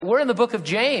We're in the book of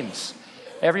James.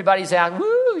 Everybody's out,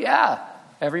 woo, yeah.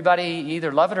 Everybody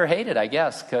either love it or hate it, I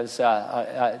guess, because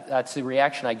that's the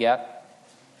reaction I get.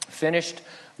 Finished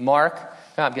Mark.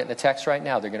 I'm getting a text right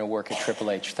now. They're going to work at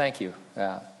Triple H. Thank you.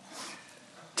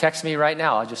 Text me right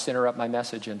now. I'll just interrupt my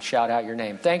message and shout out your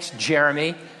name. Thanks,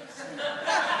 Jeremy.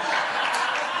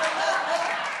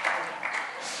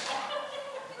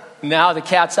 Now the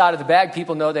cat's out of the bag.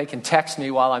 People know they can text me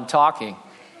while I'm talking.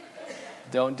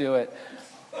 Don't do it.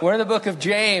 We're in the book of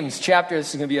James. This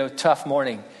is going to be a tough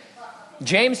morning.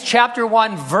 James chapter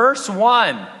 1, verse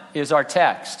 1 is our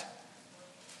text.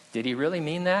 Did he really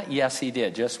mean that? Yes, he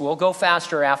did. We'll go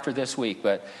faster after this week,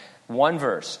 but one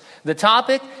verse. The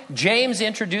topic, James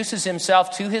introduces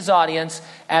himself to his audience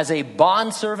as a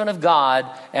bondservant of God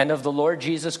and of the Lord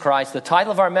Jesus Christ. The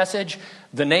title of our message,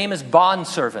 the name is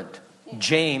Bondservant.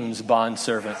 James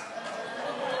Bondservant.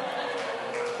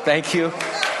 Thank you.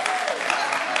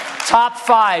 Top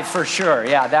 5 for sure.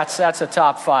 Yeah, that's a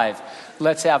top 5.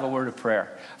 Let's have a word of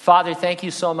prayer. Father, thank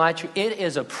you so much. It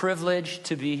is a privilege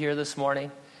to be here this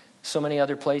morning. So many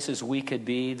other places we could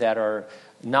be that are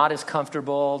not as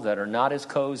comfortable, that are not as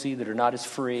cozy, that are not as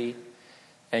free.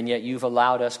 And yet you've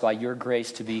allowed us by your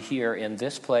grace to be here in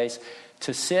this place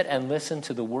to sit and listen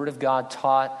to the Word of God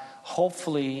taught,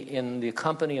 hopefully in the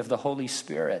company of the Holy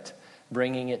Spirit,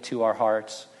 bringing it to our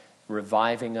hearts,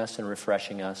 reviving us and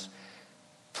refreshing us.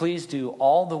 Please do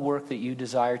all the work that you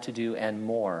desire to do and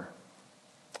more.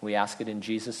 We ask it in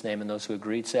Jesus' name, and those who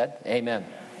agreed said, Amen.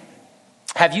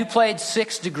 Have you played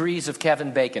 6 Degrees of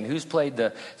Kevin Bacon? Who's played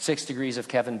the 6 Degrees of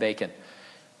Kevin Bacon?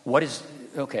 What is,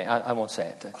 okay, I won't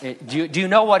say it. Do you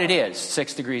know what it is,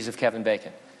 6 Degrees of Kevin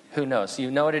Bacon? Who knows?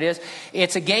 You know what it is?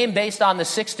 It's a game based on the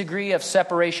 6 degree of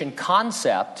separation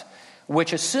concept,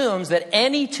 which assumes that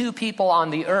any 2 people on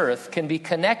the earth can be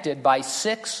connected by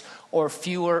 6 or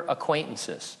fewer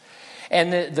acquaintances.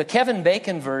 And the Kevin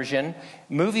Bacon version,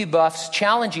 movie buffs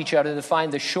challenge each other to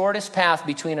find the shortest path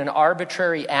between an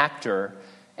arbitrary actor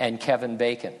and Kevin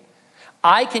Bacon.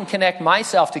 I can connect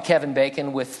myself to Kevin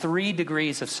Bacon with 3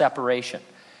 degrees of separation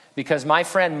because my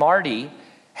friend Marty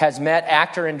has met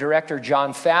actor and director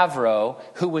Jon Favreau,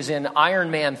 who was in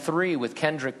Iron Man 3 with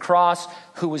Kendrick Cross,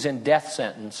 who was in Death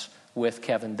Sentence with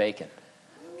Kevin Bacon.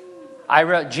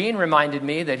 Gene reminded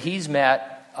me that he's met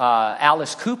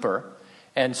Alice Cooper,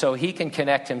 and so he can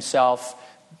connect himself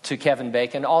to Kevin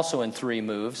Bacon, also in 3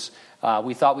 moves.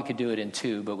 We thought we could do it in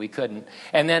 2, but we couldn't.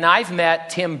 And then I've met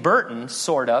Tim Burton,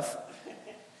 sort of.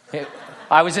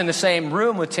 I was in the same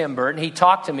room with Tim Burton. He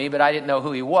talked to me, but I didn't know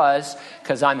who he was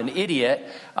because I'm an idiot.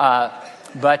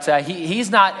 But he's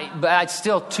not, but it's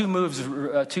still 2 moves,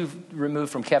 2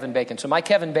 removed from Kevin Bacon. So my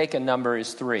Kevin Bacon number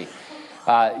is 3.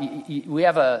 We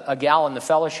have a gal in the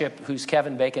fellowship whose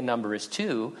Kevin Bacon number is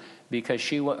 2 because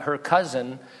her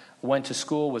cousin went to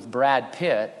school with Brad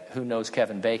Pitt, who knows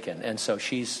Kevin Bacon. And so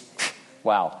she's,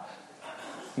 wow,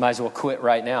 might as well quit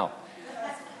right now.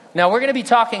 Now, we're going to be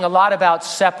talking a lot about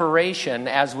separation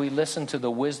as we listen to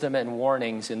the wisdom and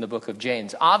warnings in the book of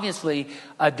James. Obviously,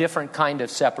 a different kind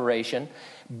of separation.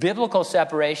 Biblical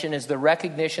separation is the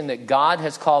recognition that God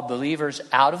has called believers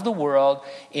out of the world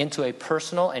into a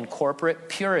personal and corporate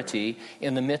purity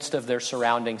in the midst of their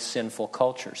surrounding sinful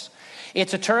cultures.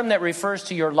 It's a term that refers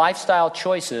to your lifestyle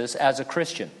choices as a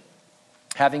Christian.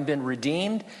 Having been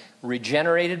redeemed,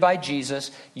 regenerated by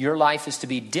Jesus, your life is to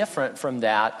be different from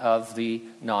that of the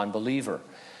non-believer.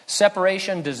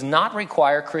 Separation does not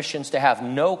require Christians to have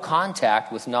no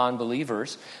contact with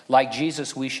non-believers. Like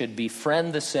Jesus, we should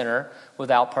befriend the sinner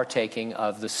without partaking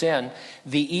of the sin.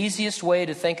 The easiest way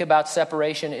to think about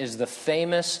separation is the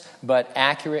famous but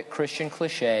accurate Christian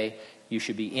cliche, you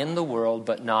should be in the world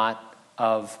but not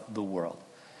of the world.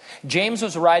 James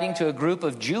was writing to a group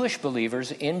of Jewish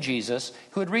believers in Jesus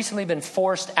who had recently been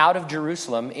forced out of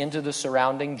Jerusalem into the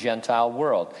surrounding Gentile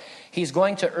world. He's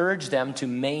going to urge them to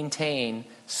maintain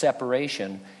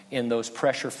separation in those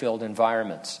pressure-filled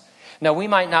environments. Now, we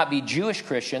might not be Jewish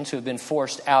Christians who have been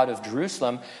forced out of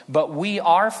Jerusalem, but we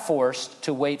are forced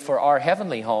to wait for our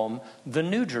heavenly home, the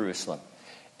New Jerusalem.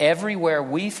 Everywhere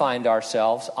we find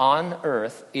ourselves on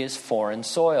earth is foreign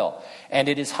soil, and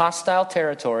it is hostile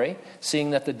territory,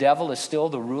 seeing that the devil is still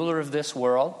the ruler of this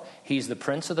world. He's the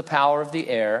prince of the power of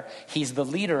the air. He's the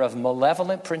leader of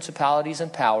malevolent principalities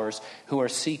and powers who are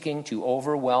seeking to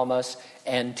overwhelm us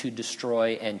and to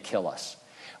destroy and kill us.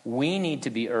 We need to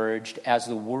be urged as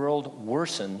the world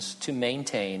worsens to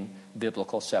maintain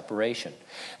biblical separation.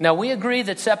 Now, we agree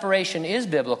that separation is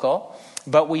biblical,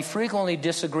 but we frequently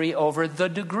disagree over the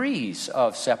degrees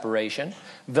of separation.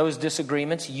 Those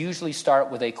disagreements usually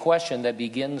start with a question that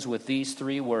begins with these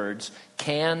 3 words,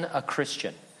 can a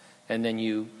Christian? And then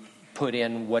you put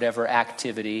in whatever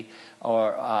activity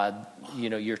or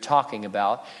you're talking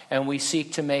about, and we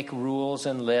seek to make rules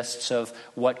and lists of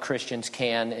what Christians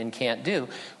can and can't do.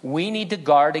 We need to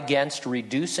guard against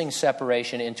reducing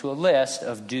separation into a list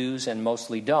of do's and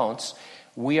mostly don'ts.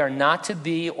 We are not to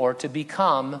be or to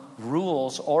become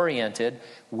rules-oriented.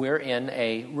 We're in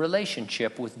a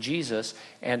relationship with Jesus,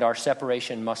 and our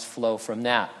separation must flow from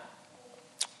that.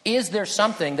 Is there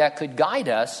something that could guide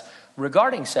us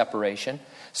regarding separation?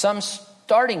 Some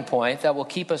starting point that will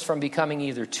keep us from becoming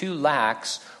either too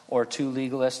lax or too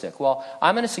legalistic? Well,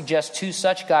 I'm going to suggest two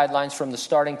such guidelines from the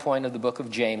starting point of the book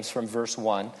of James from verse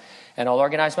 1. And I'll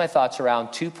organize my thoughts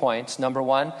around 2 points. Number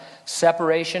 1,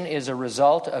 separation is a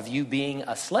result of you being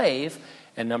a slave.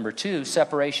 And number 2,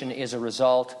 separation is a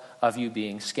result of you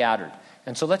being scattered.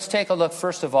 And so let's take a look,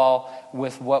 first of all,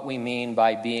 with what we mean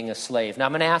by being a slave. Now,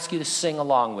 I'm going to ask you to sing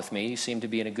along with me. You seem to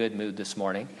be in a good mood this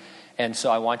morning. And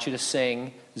so I want you to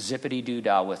sing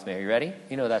Zippity-Doo-Dah with me. Are you ready?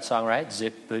 You know that song, right?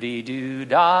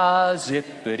 Zippity-Doo-Dah,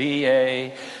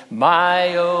 zippity-yay.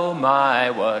 My, oh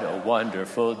my, what a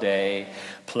wonderful day.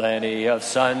 Plenty of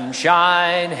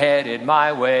sunshine headed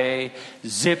my way.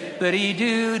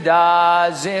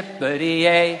 Zippity-Doo-Dah,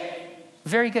 zippity-yay.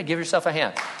 Very good. Give yourself a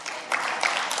hand.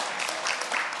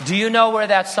 Do you know where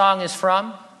that song is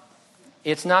from?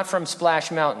 It's not from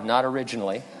Splash Mountain, not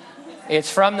originally.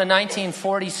 It's from the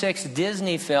 1946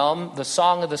 Disney film, The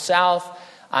Song of the South.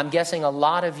 I'm guessing a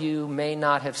lot of you may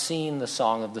not have seen The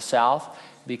Song of the South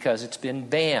because it's been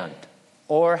banned.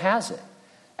 Or has it?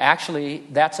 Actually,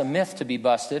 that's a myth to be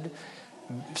busted.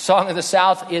 Song of the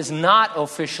South is not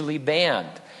officially banned.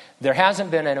 There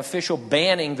hasn't been an official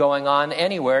banning going on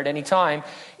anywhere at any time.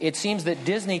 It seems that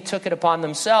Disney took it upon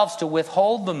themselves to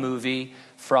withhold the movie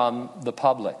from the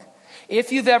public.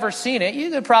 If you've ever seen it, you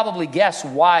could probably guess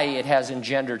why it has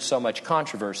engendered so much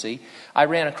controversy. I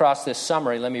ran across this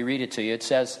summary. Let me read it to you. It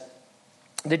says,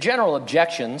 the general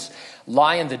objections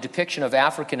lie in the depiction of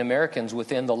African Americans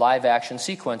within the live-action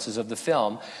sequences of the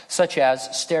film, such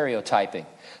as stereotyping.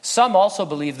 Some also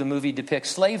believe the movie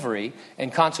depicts slavery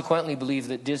and consequently believe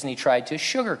that Disney tried to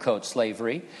sugarcoat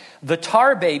slavery. The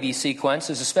tar baby sequence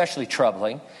is especially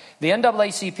troubling. The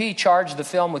NAACP charged the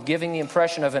film with giving the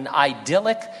impression of an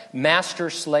idyllic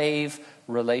master-slave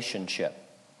relationship.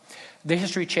 The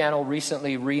History Channel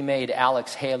recently remade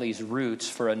Alex Haley's Roots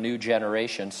for a new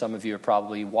generation. Some of you are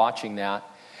probably watching that.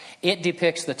 It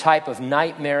depicts the type of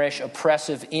nightmarish,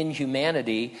 oppressive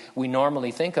inhumanity we normally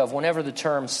think of whenever the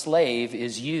term slave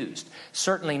is used.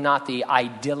 Certainly not the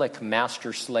idyllic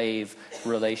master-slave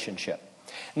relationship.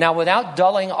 Now, without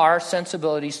dulling our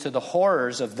sensibilities to the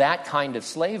horrors of that kind of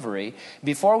slavery,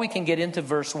 before we can get into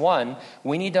verse 1,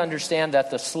 we need to understand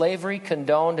that the slavery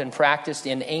condoned and practiced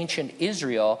in ancient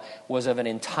Israel was of an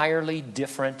entirely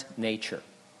different nature.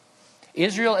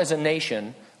 Israel as a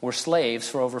nation were slaves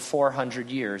for over 400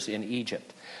 years in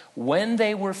Egypt. When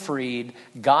they were freed,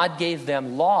 God gave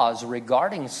them laws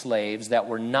regarding slaves that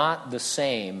were not the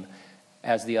same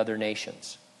as the other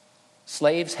nations.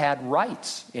 Slaves had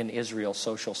rights in Israel's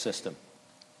social system.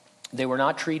 They were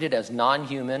not treated as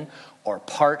non-human or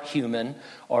part human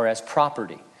or as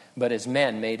property, but as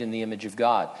men made in the image of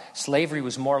God. Slavery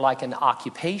was more like an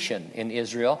occupation in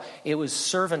Israel. It was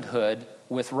servanthood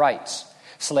with rights.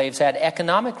 Slaves had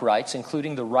economic rights,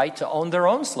 including the right to own their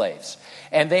own slaves.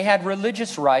 And they had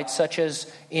religious rights, such as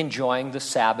enjoying the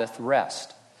Sabbath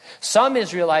rest. Some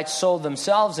Israelites sold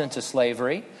themselves into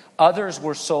slavery. Others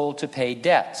were sold to pay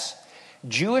debts.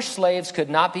 Jewish slaves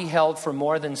could not be held for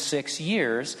more than 6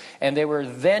 years, and they were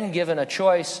then given a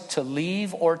choice to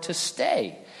leave or to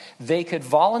stay. They could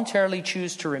voluntarily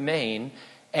choose to remain,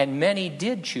 and many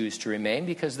did choose to remain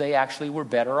because they actually were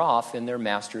better off in their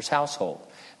master's household.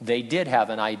 They did have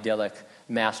an idyllic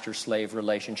master-slave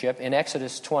relationship. In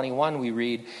Exodus 21, we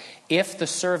read, if the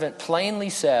servant plainly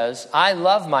says, I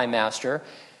love my master,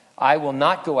 I will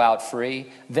not go out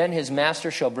free, then his master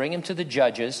shall bring him to the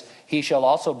judges. He shall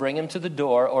also bring him to the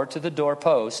door or to the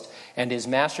doorpost, and his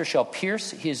master shall pierce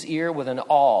his ear with an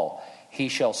awl. He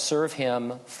shall serve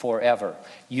him forever.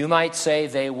 You might say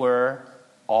they were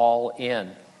all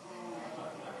in.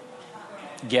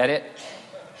 Get it?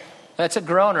 That's a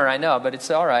groaner, I know, but it's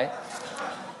all right.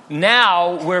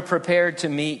 Now we're prepared to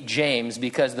meet James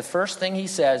because the first thing he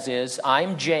says is,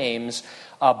 I'm James,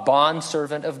 a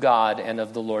bondservant of God and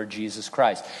of the Lord Jesus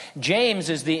Christ. James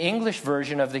is the English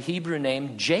version of the Hebrew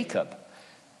name Jacob.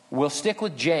 We'll stick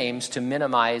with James to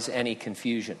minimize any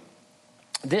confusion.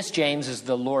 This James is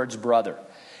the Lord's brother.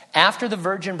 After the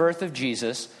virgin birth of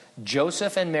Jesus,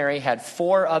 Joseph and Mary had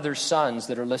 4 other sons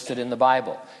that are listed in the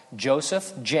Bible: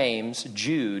 Joseph, James,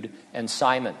 Jude, and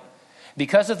Simon.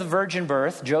 Because of the virgin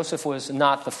birth, Joseph was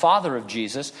not the father of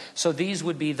Jesus, so these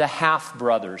would be the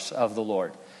half-brothers of the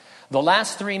Lord. The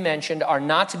last three mentioned are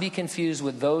not to be confused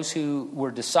with those who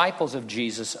were disciples of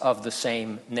Jesus of the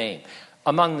same name.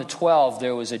 Among the 12,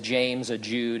 there was a James, a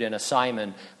Jude, and a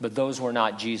Simon, but those were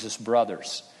not Jesus'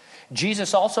 brothers.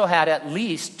 Jesus also had at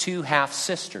least 2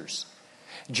 half-sisters.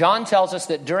 John tells us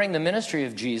that during the ministry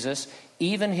of Jesus,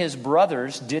 even his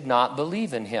brothers did not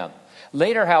believe in him.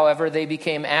 Later, however, they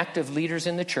became active leaders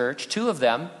in the church. 2 of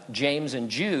them, James and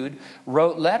Jude,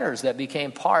 wrote letters that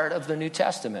became part of the New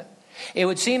Testament. It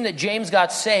would seem that James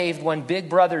got saved when big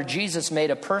brother Jesus made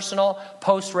a personal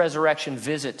post-resurrection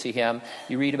visit to him.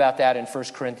 You read about that in 1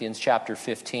 Corinthians chapter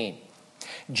 15.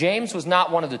 James was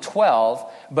not one of the 12,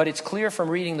 but it's clear from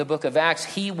reading the book of Acts,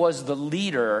 he was the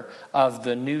leader of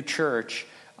the new church,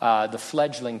 the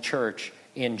fledgling church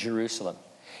in Jerusalem.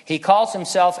 He calls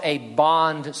himself a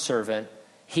bond servant.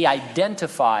 He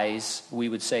identifies, we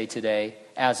would say today,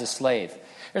 as a slave.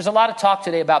 There's a lot of talk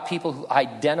today about people who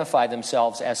identify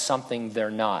themselves as something they're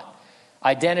not.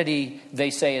 Identity, they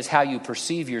say, is how you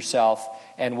perceive yourself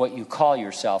and what you call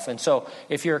yourself. And so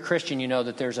if you're a Christian, you know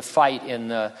that there's a fight in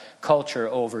the culture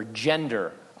over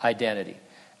gender identity.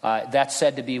 That's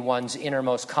said to be one's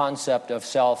innermost concept of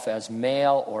self as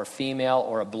male or female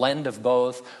or a blend of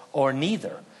both or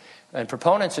neither. And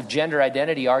proponents of gender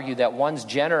identity argue that one's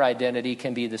gender identity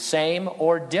can be the same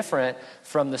or different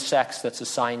from the sex that's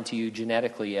assigned to you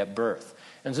genetically at birth.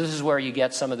 And so this is where you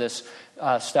get some of this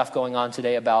stuff going on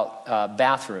today about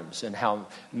bathrooms and how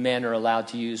men are allowed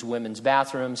to use women's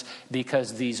bathrooms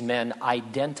because these men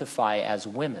identify as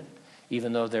women.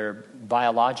 Even though they're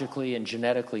biologically and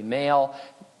genetically male,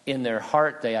 in their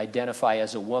heart they identify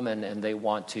as a woman, and they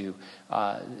want to,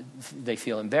 they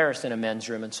feel embarrassed in a men's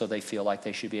room, and so they feel like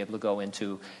they should be able to go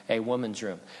into a woman's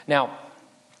room. Now,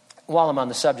 while I'm on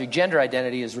the subject, gender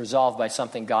identity is resolved by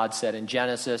something God said in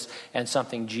Genesis and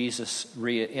something Jesus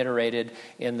reiterated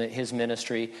in his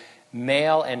ministry.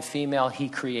 Male and female, he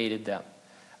created them.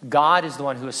 God is the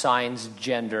one who assigns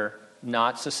gender,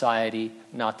 not society,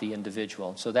 not the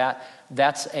individual. So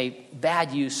that's a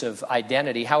bad use of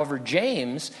identity. However,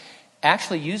 James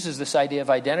actually uses this idea of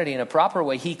identity in a proper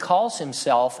way. He calls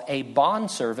himself a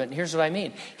bondservant. Here's what I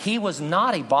mean. He was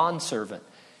not a bondservant.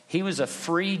 He was a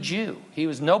free Jew. He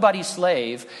was nobody's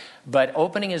slave, but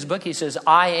opening his book, he says,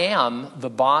 I am the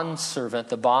bondservant,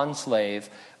 the bondslave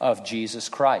of Jesus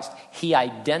Christ. He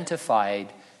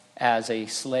identified as a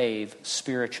slave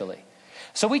spiritually.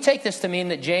 So we take this to mean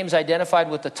that James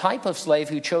identified with the type of slave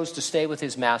who chose to stay with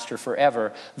his master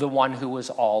forever, the one who was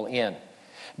all in.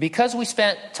 Because we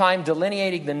spent time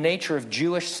delineating the nature of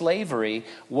Jewish slavery,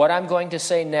 what I'm going to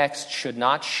say next should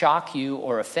not shock you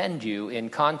or offend you in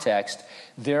context.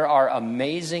 There are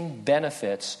amazing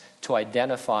benefits to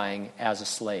identifying as a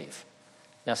slave.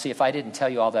 Now, see, if I didn't tell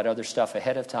you all that other stuff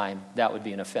ahead of time, that would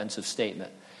be an offensive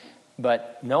statement.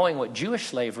 But knowing what Jewish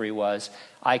slavery was,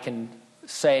 I can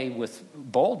say with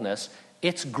boldness,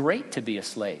 it's great to be a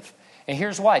slave. And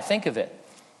here's why. Think of it.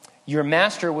 Your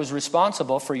master was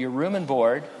responsible for your room and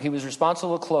board. He was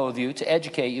responsible to clothe you, to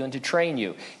educate you, and to train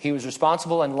you. He was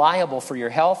responsible and liable for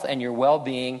your health and your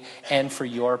well-being and for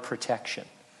your protection.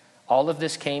 All of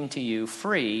this came to you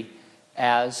free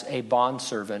as a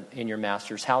bondservant in your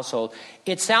master's household.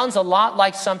 It sounds a lot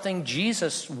like something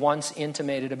Jesus once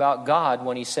intimated about God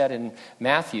when he said in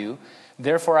Matthew,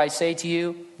 therefore I say to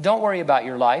you, don't worry about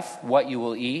your life, what you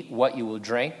will eat, what you will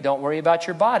drink. Don't worry about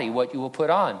your body, what you will put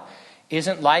on.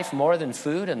 Isn't life more than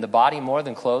food and the body more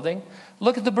than clothing?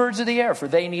 Look at the birds of the air, for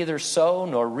they neither sow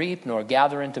nor reap nor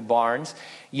gather into barns,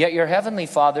 yet your heavenly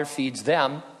Father feeds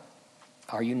them.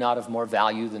 Are you not of more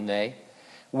value than they?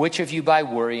 Which of you by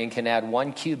worrying can add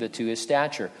 1 cubit to his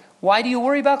stature? Why do you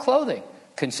worry about clothing?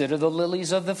 Consider the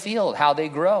lilies of the field, how they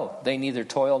grow. They neither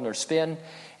toil nor spin.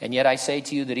 And yet I say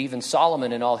to you that even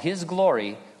Solomon in all his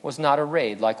glory was not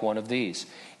arrayed like one of these.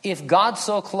 If God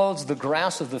so clothes the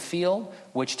grass of the field,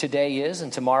 which today is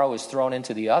and tomorrow is thrown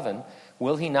into the oven,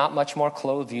 will he not much more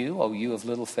clothe you, O you of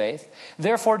little faith?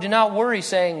 Therefore do not worry,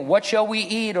 saying, what shall we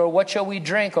eat, or what shall we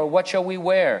drink, or what shall we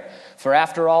wear? For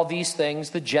after all these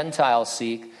things the Gentiles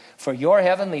seek. For your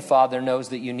heavenly Father knows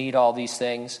that you need all these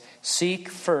things. Seek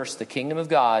first the kingdom of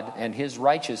God and his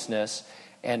righteousness,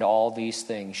 and all these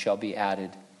things shall be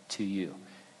added to you.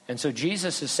 And so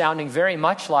Jesus is sounding very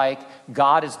much like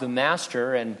God is the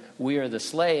master and we are the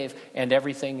slave, and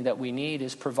everything that we need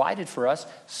is provided for us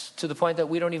to the point that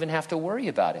we don't even have to worry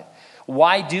about it.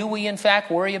 Why do we in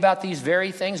fact worry about these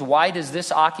very things? Why does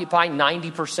this occupy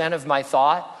 90% of my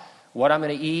thought? What I'm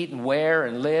going to eat and wear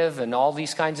and live and all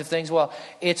these kinds of things? Well,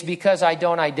 it's because I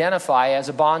don't identify as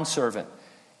a bondservant.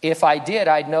 If I did,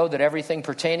 I'd know that everything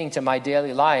pertaining to my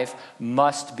daily life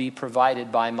must be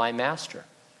provided by my master.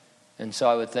 And so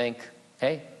I would think,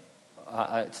 hey,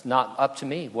 it's not up to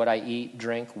me what I eat,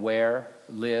 drink, wear,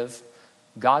 live.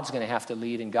 God's going to have to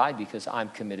lead and guide because I'm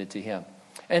committed to him.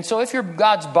 And so if you're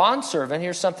God's bondservant,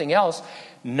 here's something else.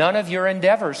 None of your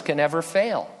endeavors can ever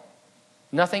fail.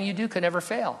 Nothing you do can ever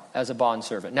fail as a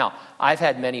bondservant. Now, I've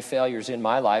had many failures in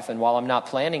my life, and while I'm not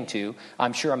planning to,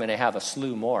 I'm sure I'm going to have a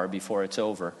slew more before it's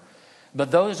over.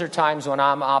 But those are times when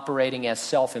I'm operating as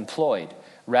self-employed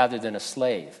rather than a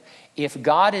slave. If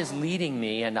God is leading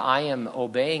me and I am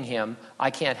obeying him, I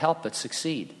can't help but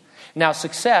succeed. Now,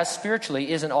 success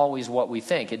spiritually isn't always what we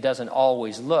think. It doesn't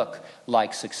always look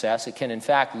like success. It can, in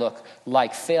fact, look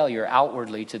like failure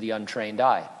outwardly to the untrained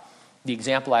eye. The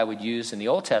example I would use in the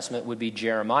Old Testament would be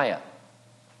Jeremiah.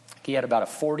 He had about a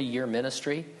 40-year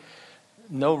ministry,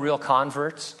 no real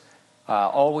converts,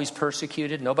 always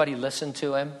persecuted. Nobody listened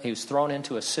to him. He was thrown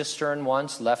into a cistern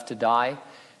once, left to die,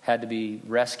 had to be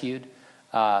rescued.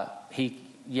 He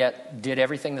yet did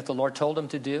everything that the Lord told him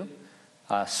to do,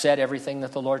 said everything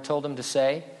that the Lord told him to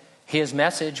say. His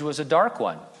message was a dark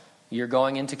one. You're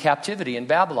going into captivity in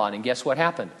Babylon. And guess what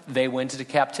happened? They went into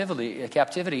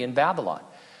captivity in Babylon.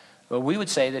 Well, we would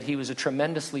say that he was a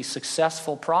tremendously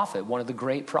successful prophet, one of the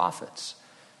great prophets.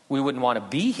 We wouldn't want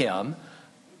to be him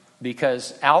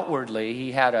because outwardly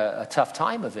he had a tough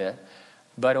time of it,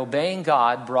 but obeying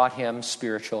God brought him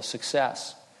spiritual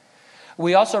success.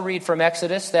 We also read from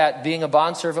Exodus that being a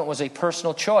bondservant was a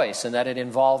personal choice and that it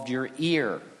involved your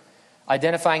ear.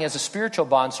 Identifying as a spiritual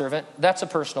bondservant, that's a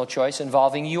personal choice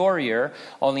involving your ear,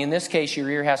 only in this case your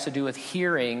ear has to do with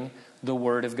hearing the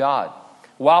word of God.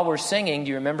 While we're singing, do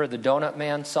you remember the Donut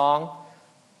Man song?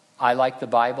 I like the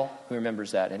Bible. Who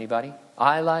remembers that? Anybody?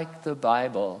 I like the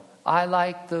Bible. I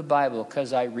like the Bible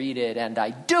because I read it and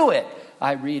I do it.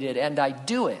 I read it and I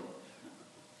do it.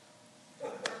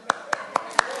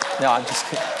 No, I'm just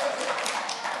kidding.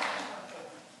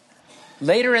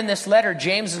 Later in this letter,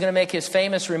 James is going to make his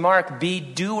famous remark, be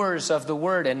doers of the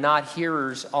word and not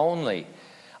hearers only.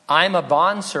 I'm a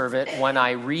bondservant when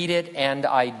I read it and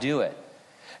I do it.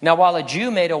 Now, while a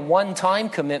Jew made a one-time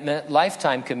commitment,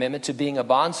 lifetime commitment to being a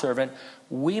bondservant,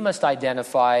 we must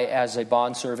identify as a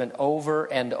bondservant over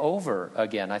and over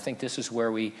again. I think this is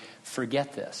where we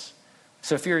forget this.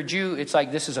 So if you're a Jew, it's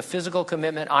like this is a physical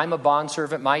commitment. I'm a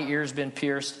bondservant. My ear's been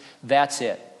pierced. That's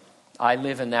it. I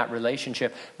live in that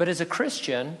relationship. But as a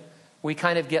Christian, we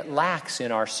kind of get lax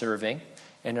in our serving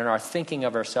and in our thinking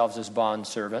of ourselves as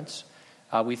bondservants.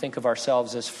 We think of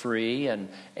ourselves as free and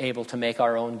able to make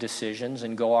our own decisions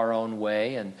and go our own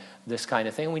way and this kind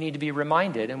of thing. We need to be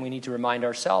reminded, and we need to remind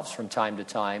ourselves from time to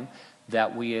time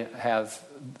that we have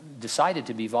decided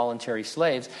to be voluntary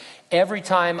slaves. Every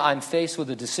time I'm faced with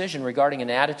a decision regarding an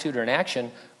attitude or an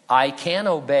action, I can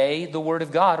obey the word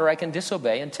of God or I can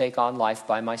disobey and take on life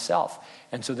by myself.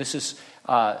 And so this is,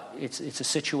 it's a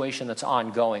situation that's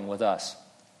ongoing with us.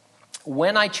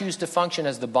 When I choose to function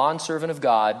as the bondservant of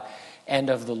God and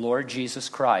of the Lord Jesus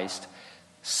Christ,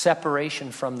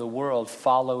 separation from the world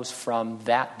follows from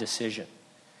that decision.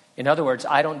 In other words,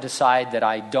 I don't decide that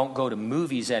I don't go to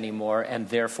movies anymore and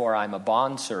therefore I'm a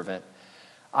bondservant.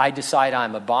 I decide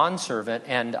I'm a bondservant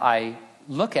and I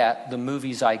look at the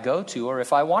movies I go to, or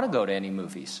if I want to go to any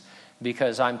movies,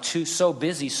 because I'm so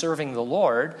busy serving the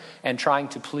Lord and trying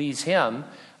to please him.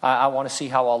 I want to see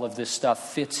how all of this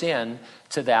stuff fits in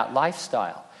to that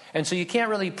lifestyle. And so you can't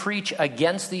really preach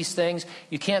against these things.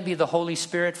 You can't be the Holy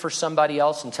Spirit for somebody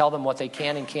else and tell them what they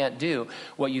can and can't do.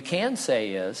 What you can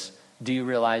say is, do you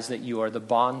realize that you are the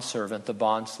bondservant, the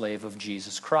bondslave of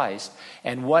Jesus Christ?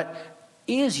 And what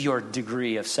is your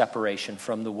degree of separation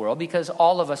from the world? Because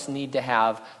all of us need to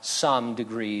have some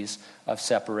degrees of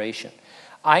separation.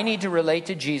 I need to relate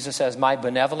to Jesus as my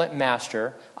benevolent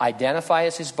master, identify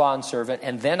as his bondservant,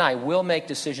 and then I will make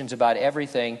decisions about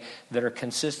everything that are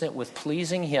consistent with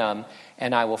pleasing him,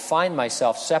 and I will find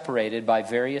myself separated by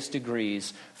various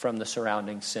degrees from the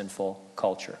surrounding sinful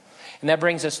culture. And that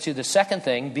brings us to the second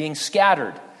thing, being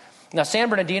scattered. Now, San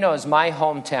Bernardino is my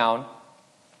hometown.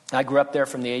 I grew up there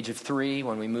from the age of 3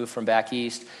 when we moved from back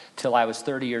east till I was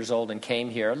 30 years old and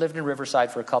came here. I lived in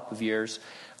Riverside for a couple of years.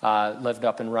 Lived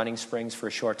up in Running Springs for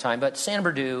a short time. But San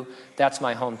Bernardino, that's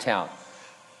my hometown.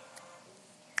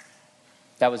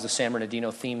 That was the San Bernardino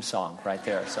theme song right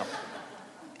there. So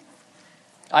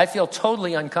I feel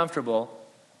totally uncomfortable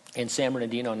in San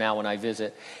Bernardino now when I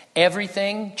visit.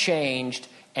 Everything changed,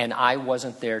 and I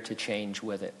wasn't there to change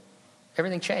with it.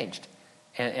 Everything changed,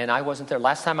 and I wasn't there.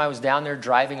 Last time I was down there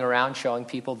driving around showing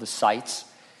people the sights.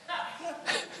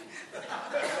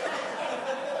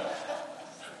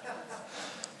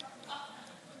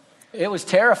 It was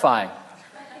terrifying.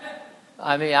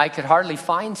 I mean, I could hardly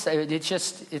find,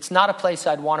 it's not a place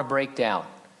I'd want to break down.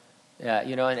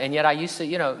 And yet I used to,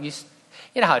 you know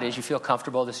how it is, you feel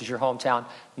comfortable, this is your hometown.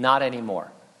 Not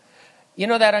anymore. You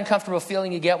know that uncomfortable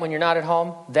feeling you get when you're not at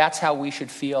home? That's how we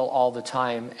should feel all the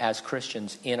time as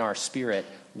Christians in our spirit,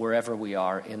 wherever we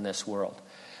are in this world.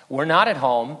 We're not at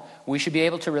home. We should be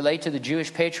able to relate to the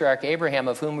Jewish patriarch Abraham,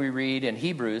 of whom we read in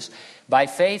Hebrews. By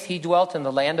faith, he dwelt in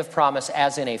the land of promise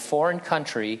as in a foreign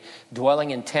country,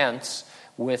 dwelling in tents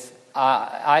with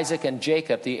Isaac and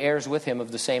Jacob, the heirs with him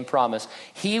of the same promise.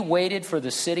 He waited for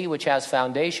the city which has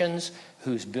foundations,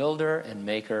 whose builder and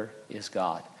maker is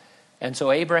God. And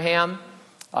so Abraham,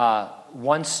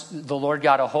 once the Lord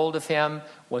got a hold of him,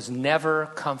 was never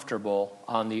comfortable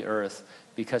on the earth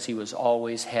because he was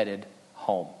always headed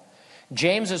home.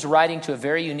 James is writing to a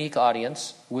very unique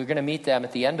audience. We're going to meet them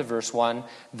at the end of verse 1.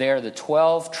 They're the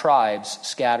 12 tribes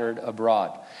scattered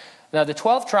abroad. Now, the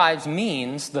 12 tribes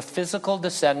means the physical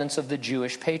descendants of the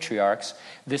Jewish patriarchs.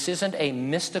 This isn't a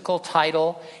mystical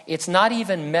title. It's not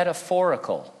even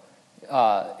metaphorical.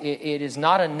 It is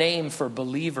not a name for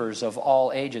believers of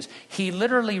all ages. He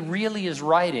literally really is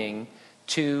writing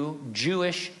to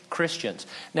Jewish Christians.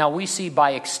 Now, we see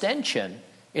by extension,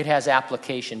 it has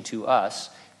application to us.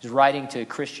 He's writing to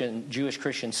Jewish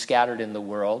Christians scattered in the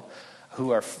world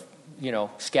who are,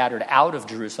 scattered out of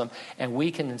Jerusalem. And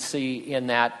we can see in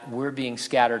that we're being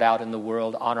scattered out in the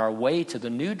world on our way to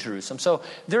the New Jerusalem. So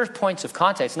there's points of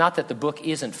context. Not that the book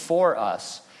isn't for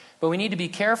us, but we need to be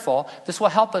careful. This will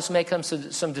help us make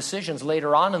some decisions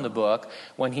later on in the book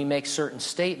when he makes certain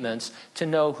statements to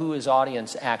know who his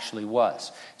audience actually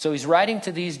was. So he's writing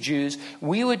to these Jews.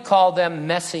 We would call them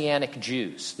Messianic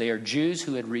Jews. They are Jews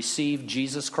who had received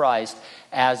Jesus Christ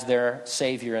as their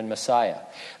Savior and Messiah.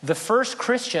 The first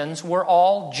Christians were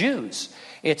all Jews.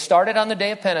 It started on the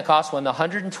day of Pentecost when the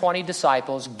 120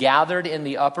 disciples gathered in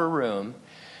the upper room,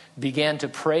 began to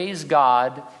praise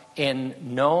God in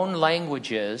known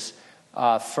languages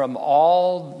from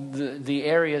all the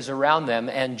areas around them,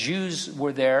 and Jews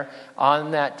were there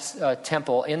on that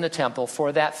temple, in the temple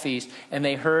for that feast, and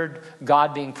they heard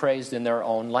God being praised in their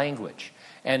own language.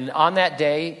 And on that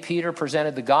day, Peter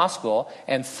presented the gospel,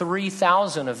 and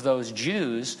 3,000 of those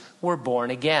Jews were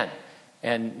born again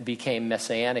and became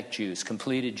Messianic Jews,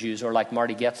 completed Jews, or like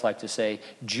Marty Goetz liked to say,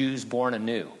 Jews born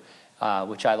anew,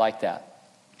 which I like that.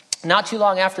 Not too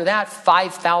long after that,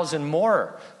 5,000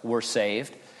 more were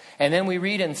saved. And then we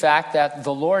read, in fact, that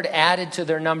the Lord added to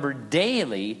their number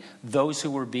daily those who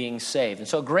were being saved. And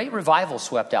so a great revival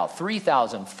swept out.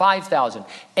 3,000, 5,000.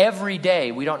 Every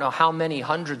day, we don't know how many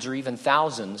hundreds or even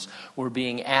thousands were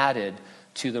being added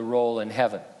to the roll in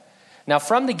heaven. Now,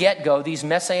 from the get-go, these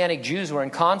Messianic Jews were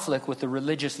in conflict with the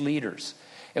religious leaders.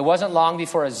 It wasn't long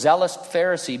before a zealous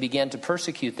Pharisee began to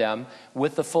persecute them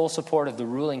with the full support of the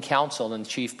ruling council and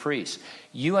chief priests.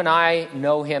 You and I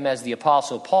know him as the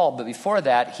Apostle Paul, but before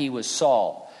that, he was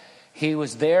Saul. He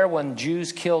was there when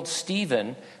Jews killed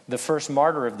Stephen, the first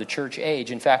martyr of the church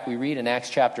age. In fact, we read in Acts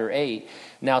chapter 8,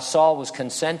 now Saul was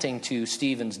consenting to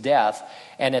Stephen's death,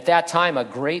 and at that time a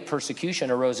great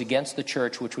persecution arose against the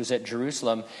church, which was at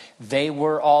Jerusalem. They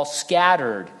were all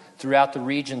scattered throughout the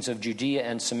regions of Judea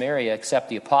and Samaria, except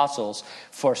the apostles.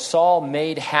 For Saul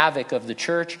made havoc of the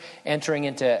church, entering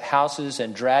into houses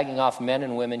and dragging off men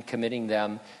and women, committing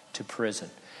them to prison.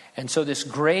 And so this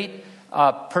great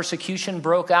persecution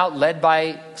broke out, led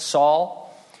by Saul.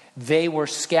 They were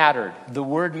scattered. The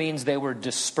word means they were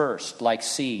dispersed like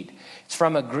seed. It's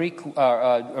from a Greek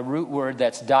a root word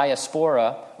that's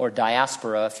diaspora, or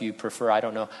diaspora if you prefer. I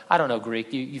don't know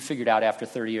Greek. You figured out after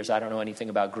 30 years I don't know anything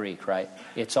about Greek, right?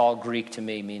 It's all Greek to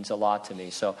me, means a lot to me.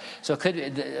 So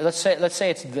let's say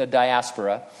it's the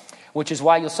diaspora, which is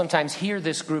why you'll sometimes hear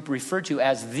this group referred to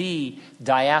as the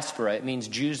diaspora. It means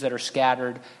Jews that are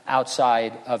scattered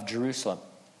outside of Jerusalem.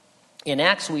 In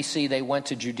Acts, we see they went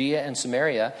to Judea and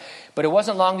Samaria, but it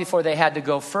wasn't long before they had to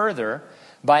go further.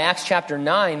 By Acts chapter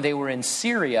 9, they were in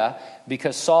Syria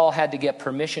because Saul had to get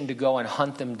permission to go and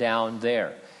hunt them down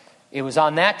there. It was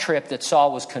on that trip that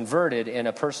Saul was converted in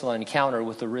a personal encounter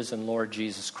with the risen Lord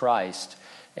Jesus Christ,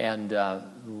 and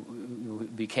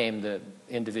became the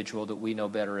individual that we know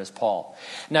better as Paul.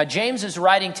 Now, James is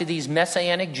writing to these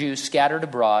Messianic Jews scattered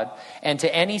abroad and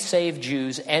to any saved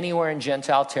Jews anywhere in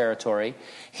Gentile territory.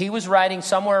 He was writing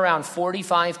somewhere around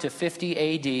 45 to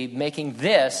 50 AD, making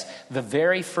this the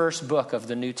very first book of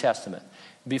the New Testament.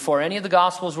 Before any of the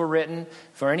Gospels were written,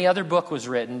 before any other book was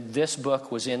written, this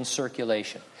book was in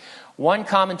circulation. One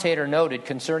commentator noted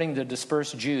concerning the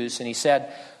dispersed Jews, and he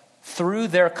said, Through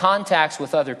their contacts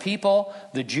with other people,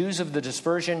 the Jews of the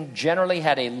dispersion generally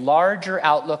had a larger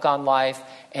outlook on life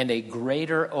and a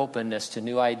greater openness to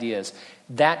new ideas.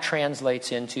 That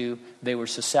translates into they were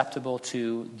susceptible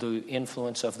to the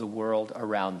influence of the world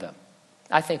around them.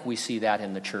 I think we see that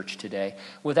in the church today.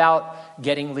 Without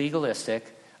getting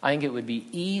legalistic, I think it would be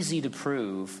easy to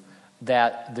prove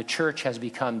that the church has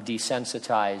become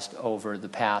desensitized over the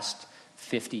past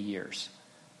 50 years.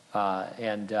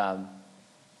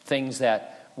 Things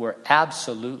that were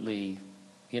absolutely,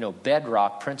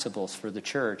 bedrock principles for the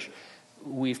church,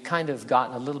 we've kind of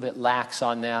gotten a little bit lax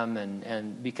on them.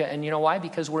 And you know why?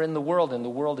 Because we're in the world, and the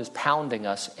world is pounding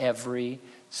us every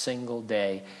single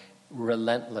day,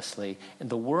 relentlessly. And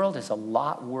the world is a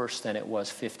lot worse than it was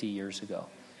 50 years ago.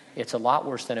 It's a lot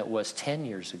worse than it was 10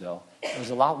 years ago. It was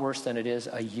a lot worse than it is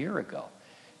a year ago.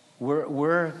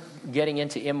 We're getting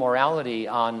into immorality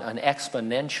on an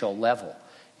exponential level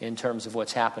in terms of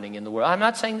what's happening in the world. I'm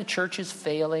not saying the church is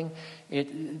failing.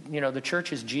 The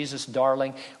church is Jesus'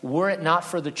 darling. Were it not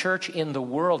for the church in the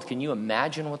world, can you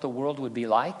imagine what the world would be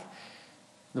like?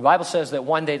 The Bible says that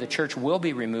one day the church will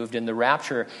be removed in the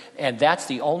rapture, and that's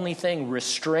the only thing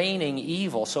restraining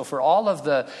evil. So for all of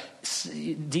the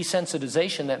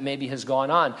desensitization that maybe has gone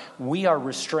on, we are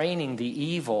restraining the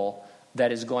evil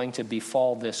that is going to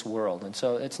befall this world. And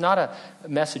so it's not a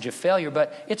message of failure,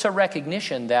 but it's a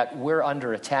recognition that we're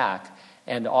under attack,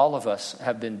 and all of us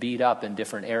have been beat up in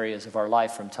different areas of our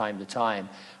life from time to time,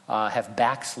 have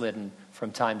backslidden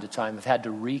from time to time, have had to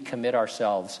recommit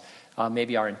ourselves,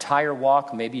 maybe our entire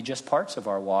walk, maybe just parts of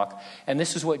our walk. And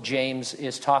this is what James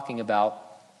is talking about.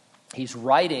 He's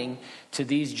writing to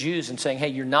these Jews and saying, hey,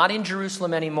 you're not in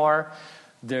Jerusalem anymore.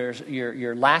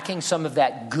 You're lacking some of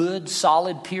that good,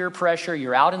 solid peer pressure.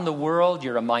 You're out in the world.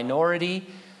 You're a minority.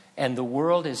 And the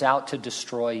world is out to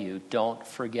destroy you. Don't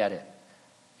forget it.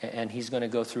 And he's going to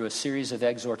go through a series of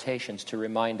exhortations to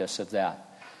remind us of that.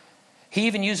 He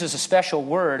even uses a special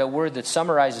word, a word that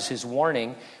summarizes his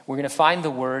warning. We're going to find the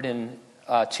word in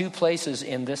 2 places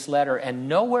in this letter and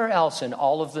nowhere else in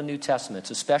all of the New Testament.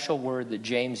 It's a special word that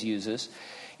James uses.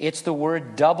 It's the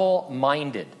word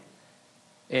double-minded.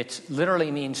 It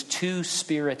literally means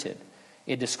two-spirited.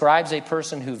 It describes a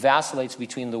person who vacillates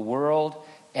between the world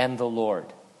and the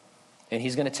Lord. And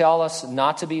he's going to tell us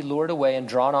not to be lured away and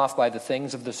drawn off by the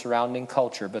things of the surrounding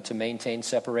culture, but to maintain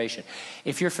separation.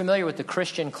 If you're familiar with the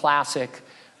Christian classic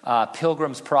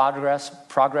Pilgrim's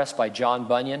Progress by John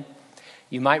Bunyan,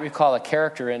 you might recall a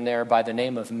character in there by the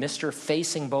name of Mr.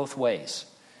 Facing Both Ways.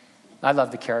 I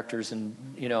love the characters,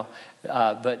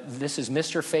 but this is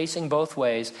Mr. Facing Both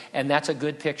Ways, and that's a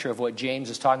good picture of what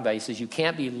James is talking about. He says you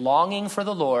can't be longing for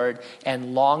the Lord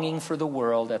and longing for the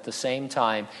world at the same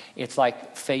time. It's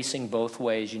like facing both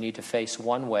ways. You need to face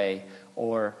one way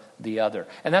or the other.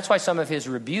 And that's why some of his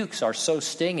rebukes are so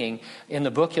stinging. In the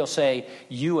book, he'll say,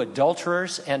 you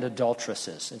adulterers and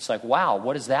adulteresses. It's like, wow,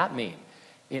 what does that mean?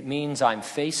 It means I'm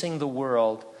facing the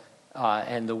world,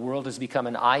 and the world has become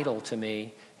an idol to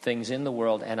me, things in the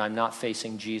world, and I'm not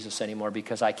facing Jesus anymore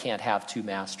because I can't have two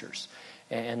masters.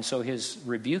 And so his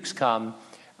rebukes come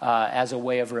as a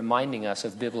way of reminding us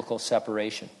of biblical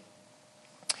separation.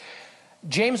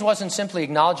 James wasn't simply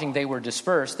acknowledging they were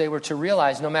dispersed. They were to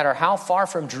realize no matter how far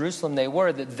from Jerusalem they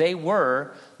were, that they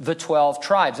were the 12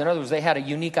 tribes. In other words, they had a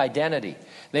unique identity.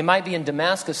 They might be in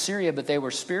Damascus, Syria, but they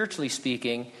were spiritually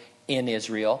speaking in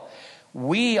Israel.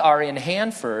 We are in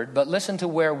Hanford, but listen to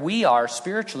where we are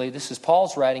spiritually. This is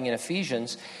Paul's writing in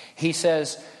Ephesians. He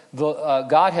says,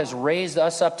 God has raised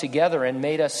us up together and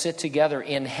made us sit together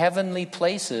in heavenly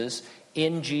places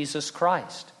in Jesus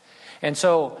Christ. And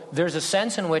so there's a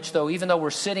sense in which, though, even though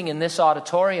we're sitting in this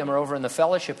auditorium or over in the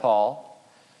fellowship hall,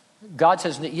 God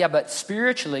says, yeah, but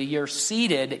spiritually you're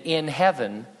seated in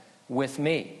heaven with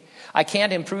me. I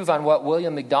can't improve on what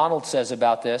William MacDonald says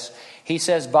about this. He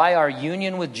says, by our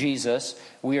union with Jesus,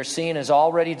 we are seen as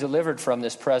already delivered from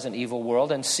this present evil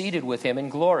world and seated with him in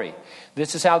glory.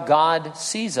 This is how God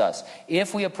sees us.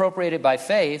 If we appropriate it by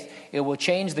faith, it will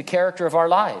change the character of our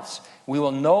lives. We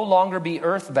will no longer be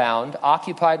earthbound,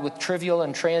 occupied with trivial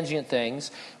and transient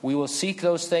things. We will seek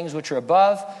those things which are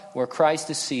above, where Christ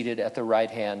is seated at the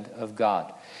right hand of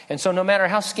God. And so no matter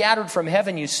how scattered from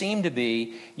heaven you seem to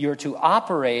be, you're to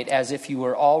operate as if you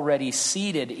were already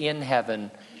seated in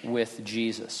heaven with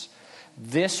Jesus.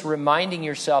 This reminding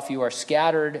yourself you are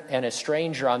scattered and a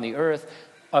stranger on the earth,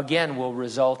 again, will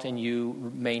result in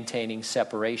you maintaining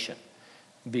separation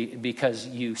because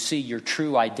you see your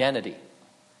true identity.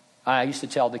 I used to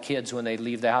tell the kids when they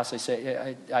leave the house,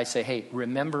 I say, hey,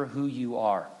 remember who you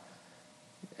are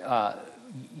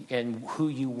and who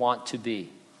you want to be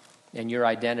and your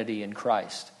identity in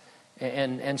Christ.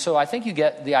 And so I think you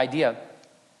get the idea.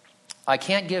 I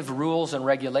can't give rules and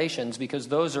regulations because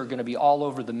those are going to be all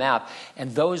over the map,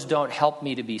 and those don't help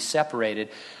me to be separated.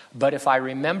 But if I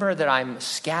remember that I'm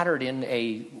scattered in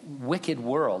a wicked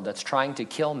world that's trying to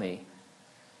kill me,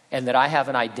 and that I have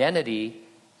an identity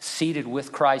seated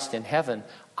with Christ in heaven,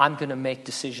 I'm going to make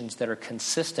decisions that are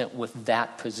consistent with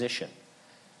that position.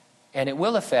 And it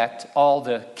will affect all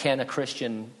the can a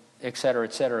Christian, et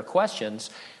cetera, questions,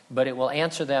 but it will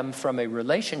answer them from a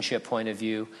relationship point of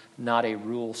view, not a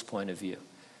rules point of view.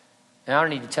 And I don't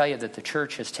need to tell you that the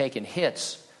church has taken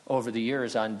hits over the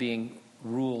years on being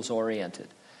rules-oriented.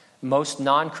 Most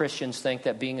non-Christians think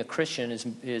that being a Christian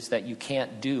is that you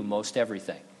can't do most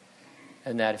everything.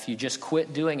 And that if you just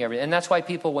quit doing everything. And that's why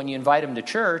people, when you invite them to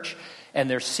church and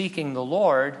they're seeking the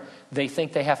Lord, they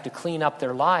think they have to clean up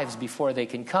their lives before they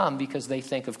can come, because they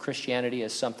think of Christianity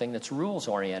as something that's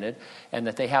rules-oriented, and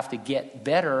that they have to get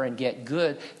better and get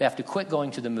good. They have to quit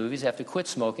going to the movies. They have to quit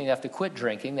smoking. They have to quit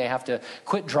drinking. They have to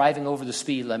quit driving over the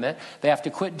speed limit. They have to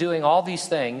quit doing all these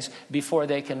things before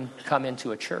they can come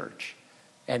into a church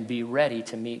and be ready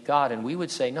to meet God. And we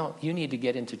would say, no, you need to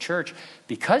get into church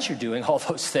because you're doing all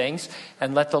those things,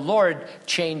 and let the Lord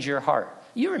change your heart.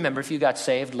 You remember if you got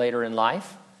saved later in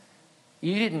life.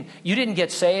 You didn't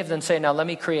get saved and say, now let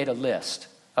me create a list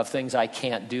of things I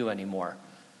can't do anymore.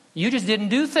 You just didn't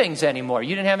do things anymore.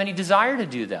 You didn't have any desire to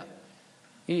do them.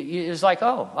 It was like,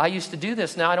 oh, I used to do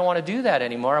this. Now I don't want to do that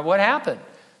anymore. What happened?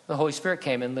 The Holy Spirit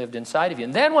came and lived inside of you.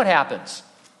 And then what happens?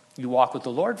 You walk with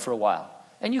the Lord for a while.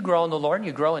 And you grow in the Lord, and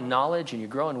you grow in knowledge, and you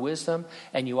grow in wisdom,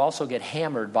 and you also get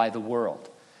hammered by the world.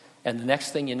 And the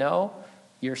next thing you know,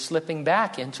 you're slipping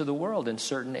back into the world in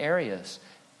certain areas.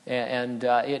 And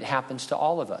it happens to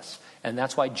all of us. And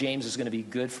that's why James is going to be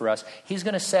good for us. He's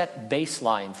going to set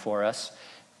baseline for us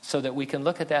so that we can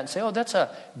look at that and say, oh, that's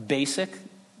a basic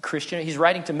Christian. He's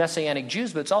writing to Messianic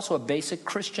Jews, but it's also a basic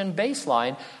Christian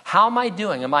baseline. How am I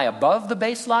doing? Am I above the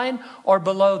baseline or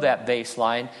below that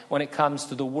baseline when it comes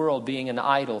to the world being an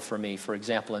idol for me, for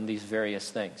example, in these various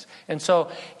things? And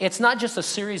so it's not just a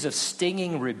series of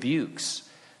stinging rebukes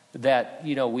that,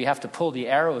 we have to pull the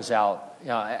arrows out,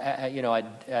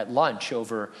 at lunch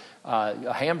over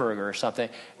a hamburger or something.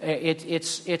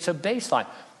 It's a baseline.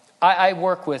 I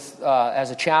work with,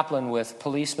 as a chaplain with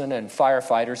policemen and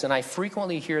firefighters, and I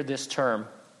frequently hear this term,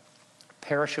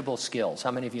 perishable skills.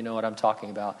 How many of you know what I'm talking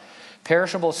about?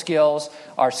 Perishable skills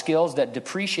are skills that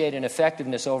depreciate in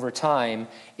effectiveness over time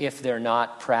if they're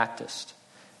not practiced.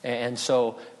 And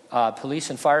so police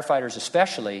and firefighters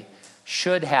especially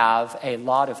should have a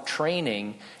lot of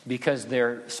training, because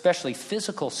they're especially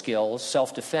physical skills,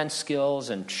 self-defense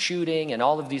skills and shooting and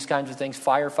all of these kinds of things,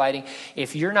 firefighting.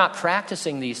 If you're not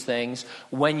practicing these things,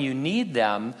 when you need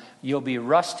them, you'll be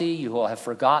rusty, you will have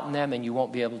forgotten them, and you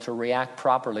won't be able to react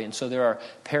properly. And so there are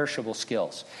perishable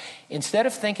skills. Instead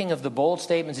of thinking of the bold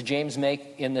statements James makes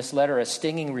in this letter as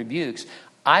stinging rebukes,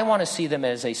 I want to see them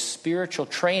as a spiritual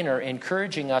trainer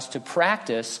encouraging us to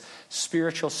practice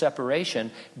spiritual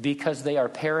separation, because they are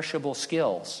perishable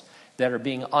skills that are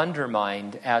being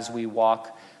undermined as we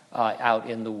walk out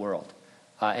in the world.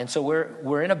 And so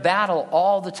we're in a battle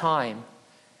all the time.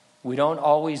 We don't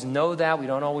always know that. We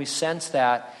don't always sense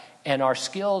that. And our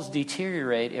skills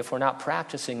deteriorate if we're not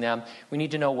practicing them. We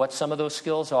need to know what some of those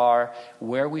skills are,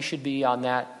 where we should be on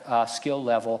that skill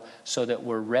level, so that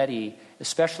we're ready,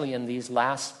 especially in these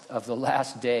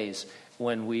last days,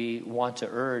 when we want to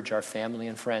urge our family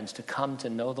and friends to come to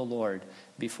know the Lord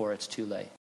before it's too late.